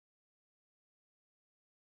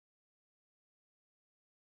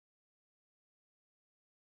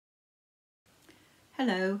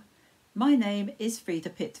Hello, my name is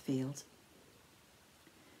Freda Pitfield.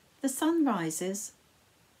 The sun rises,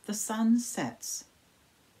 the sun sets,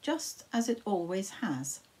 just as it always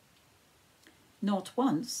has. Not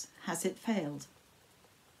once has it failed.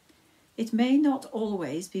 It may not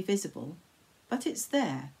always be visible, but it's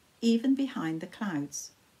there, even behind the clouds.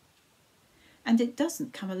 And it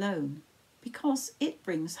doesn't come alone, because it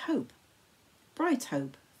brings hope, bright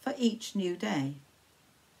hope for each new day.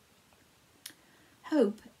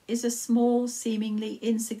 Hope is a small, seemingly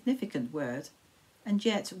insignificant word, and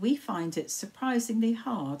yet we find it surprisingly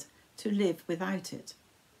hard to live without it.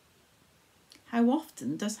 How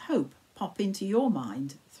often does hope pop into your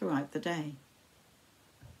mind throughout the day?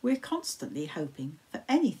 We're constantly hoping for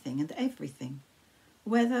anything and everything,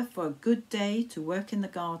 whether for a good day to work in the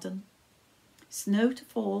garden, snow to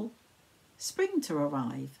fall, spring to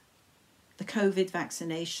arrive, the COVID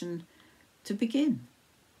vaccination to begin,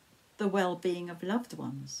 the well-being of loved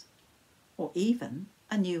ones, or even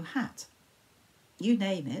a new hat. You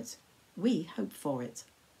name it, we hope for it.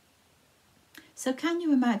 So can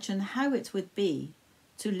you imagine how it would be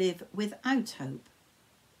to live without hope?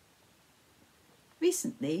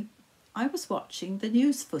 Recently, I was watching the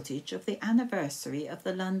news footage of the anniversary of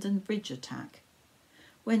the London Bridge attack,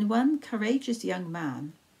 when one courageous young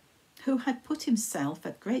man, who had put himself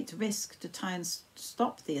at great risk to try and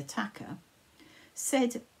stop the attacker,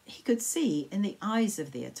 said he could see in the eyes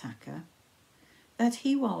of the attacker that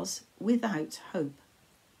he was without hope.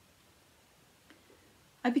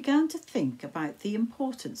 I began to think about the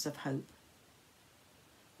importance of hope.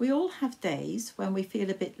 We all have days when we feel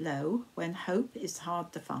a bit low, when hope is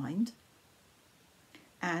hard to find.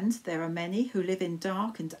 And there are many who live in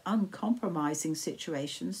dark and uncompromising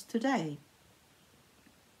situations today.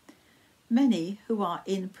 Many who are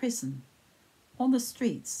in prison, on the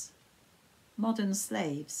streets, modern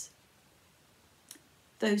slaves,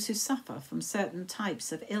 those who suffer from certain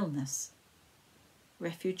types of illness,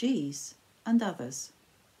 refugees and others.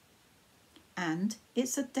 And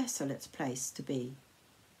it's a desolate place to be.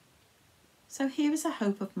 So here is a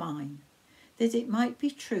hope of mine, that it might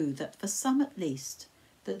be true that for some at least,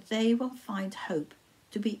 that they will find hope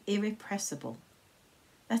to be irrepressible,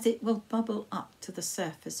 that it will bubble up to the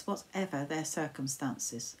surface whatever their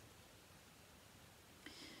circumstances.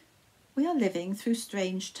 We are living through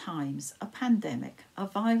strange times, a pandemic, a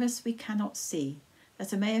virus we cannot see,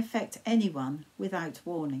 that may affect anyone without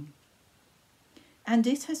warning. And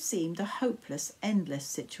it has seemed a hopeless, endless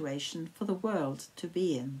situation for the world to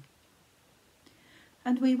be in.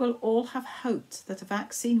 And we will all have hoped that a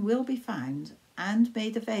vaccine will be found and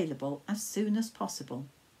made available as soon as possible.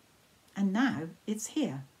 And now it's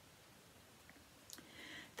here.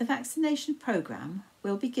 The vaccination programme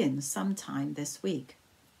will begin sometime this week.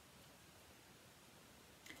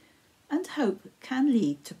 And hope can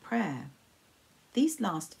lead to prayer. These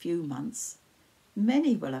last few months,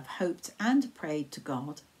 many will have hoped and prayed to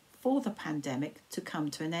God for the pandemic to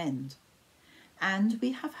come to an end. And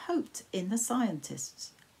we have hoped in the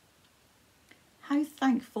scientists. How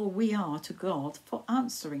thankful we are to God for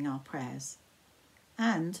answering our prayers,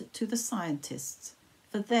 and to the scientists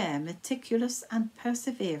for their meticulous and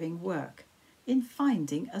persevering work in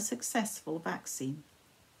finding a successful vaccine.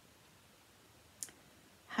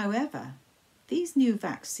 However, these new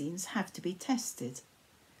vaccines have to be tested,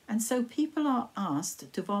 and so people are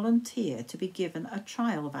asked to volunteer to be given a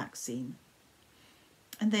trial vaccine,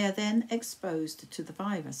 and they are then exposed to the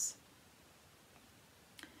virus.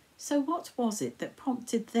 So what was it that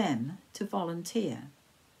prompted them to volunteer?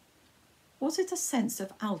 Was it a sense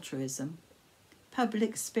of altruism,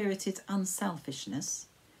 public-spirited unselfishness,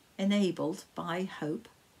 enabled by hope?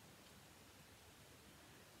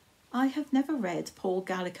 I have never read Paul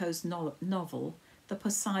Gallico's novel, The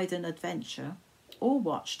Poseidon Adventure, or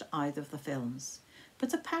watched either of the films,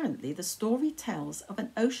 but apparently the story tells of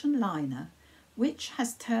an ocean liner which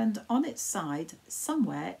has turned on its side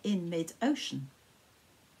somewhere in mid-ocean.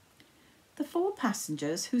 The 4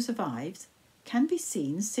 passengers who survived can be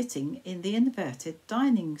seen sitting in the inverted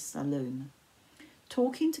dining saloon,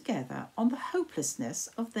 talking together on the hopelessness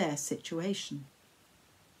of their situation.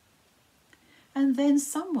 And then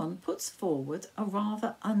someone puts forward a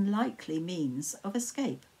rather unlikely means of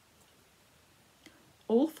escape.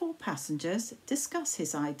 All 4 passengers discuss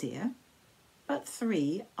his idea, but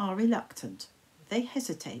 3 are reluctant. They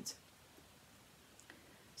hesitate.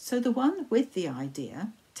 So the one with the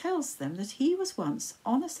idea tells them that he was once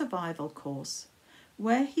on a survival course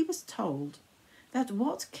where he was told that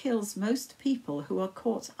what kills most people who are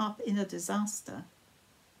caught up in a disaster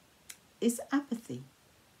is apathy.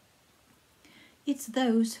 It's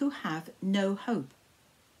those who have no hope.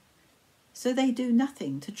 so they do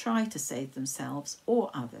nothing to try to save themselves or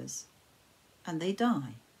others, and they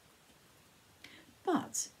die.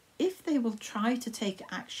 But if they will try to take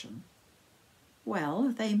action, well,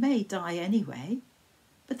 they may die anyway,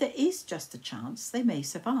 but there is just a chance they may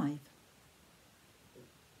survive.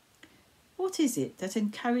 What is it that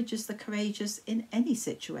encourages the courageous in any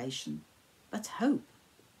situation but hope?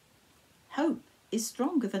 Hope is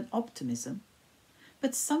stronger than optimism,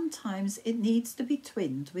 but sometimes it needs to be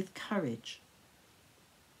twinned with courage.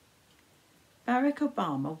 Barack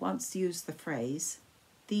Obama once used the phrase,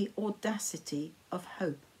 the audacity of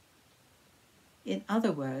hope. In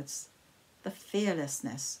other words, the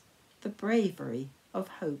fearlessness, the bravery of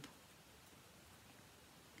hope.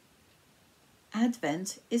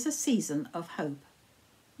 Advent is a season of hope,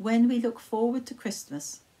 when we look forward to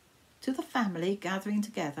Christmas, to the family gathering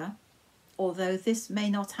together, although this may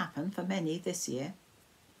not happen for many this year.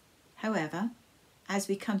 However, as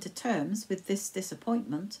we come to terms with this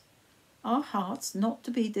disappointment, our hearts, not to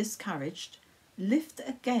be discouraged, lift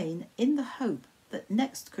again in the hope that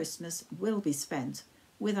next Christmas will be spent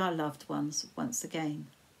with our loved ones once again.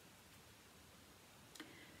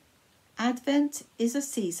 Advent is a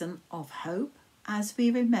season of hope as we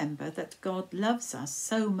remember that God loves us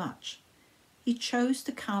so much. He chose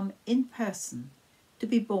to come in person, to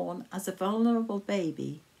be born as a vulnerable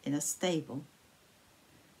baby in a stable.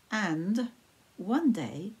 And one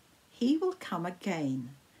day he will come again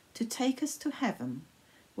to take us to heaven,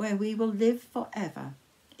 where we will live forever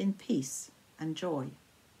in peace and joy.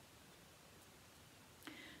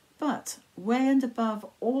 But way and above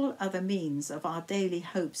all other means of our daily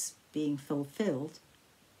hopes being fulfilled,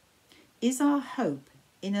 is our hope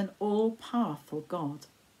in an all-powerful God.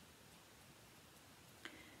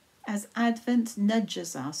 As Advent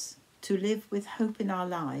nudges us to live with hope in our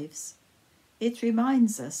lives, it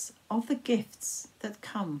reminds us of the gifts that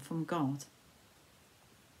come from God.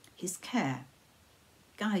 His care,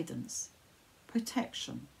 guidance,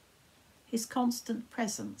 protection, his constant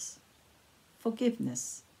presence,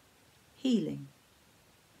 forgiveness, healing,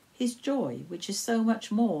 his joy, which is so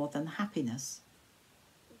much more than happiness,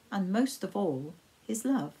 and most of all, his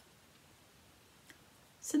love.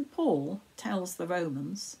 St. Paul tells the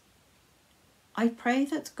Romans, I pray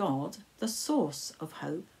that God, the source of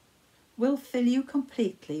hope, will fill you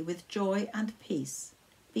completely with joy and peace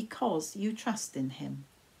because you trust in him.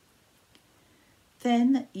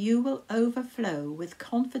 Then you will overflow with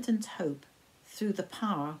confident hope through the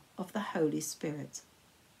power of the Holy Spirit.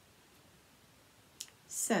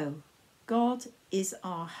 So, God is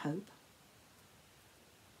our hope.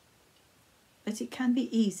 But it can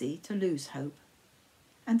be easy to lose hope,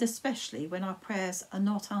 and especially when our prayers are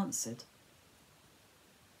not answered.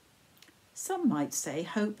 Some might say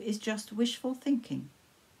hope is just wishful thinking,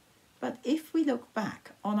 but if we look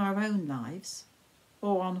back on our own lives,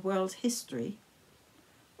 or on world history,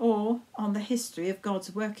 or on the history of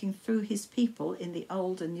God's working through his people in the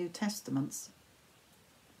Old and New Testaments,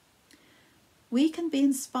 we can be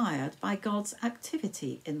inspired by God's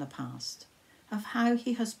activity in the past, of how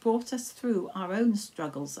he has brought us through our own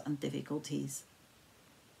struggles and difficulties,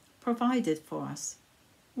 provided for us,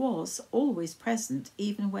 was always present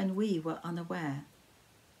even when we were unaware.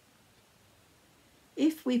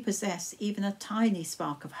 If we possess even a tiny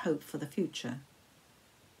spark of hope for the future,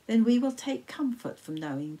 then we will take comfort from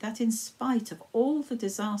knowing that in spite of all the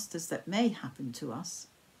disasters that may happen to us,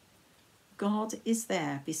 God is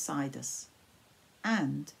there beside us,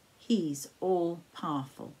 and he's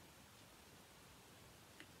all-powerful.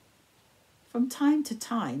 From time to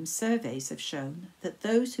time, surveys have shown that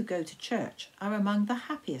those who go to church are among the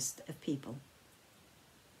happiest of people.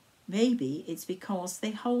 Maybe it's because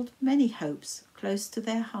they hold many hopes close to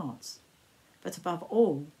their hearts, but above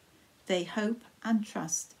all, they hope and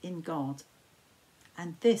trust in God,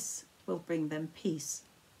 and this will bring them peace.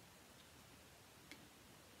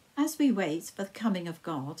 As we wait for the coming of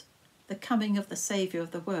God, the coming of the Saviour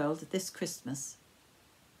of the world this Christmas,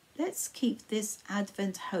 let's keep this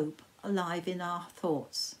Advent hope alive in our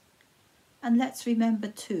thoughts, and let's remember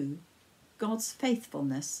too God's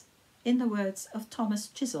faithfulness in the words of Thomas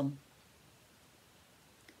Chisholm.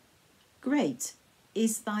 Great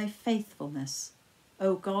is thy faithfulness,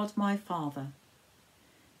 O God my Father.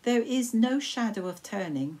 There is no shadow of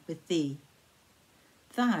turning with thee.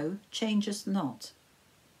 Thou changest not.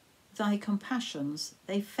 Thy compassions,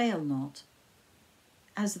 they fail not.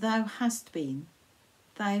 As thou hast been,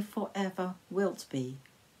 thou forever wilt be.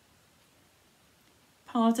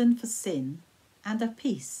 Pardon for sin, and a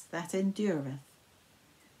peace that endureth,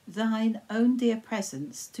 thine own dear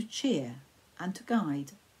presence to cheer and to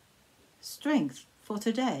guide, strength for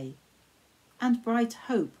today, and bright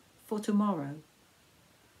hope for tomorrow.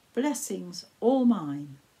 Blessings all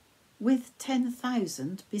mine, with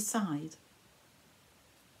 10,000 beside.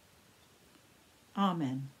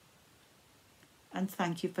 Amen. And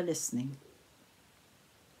thank you for listening.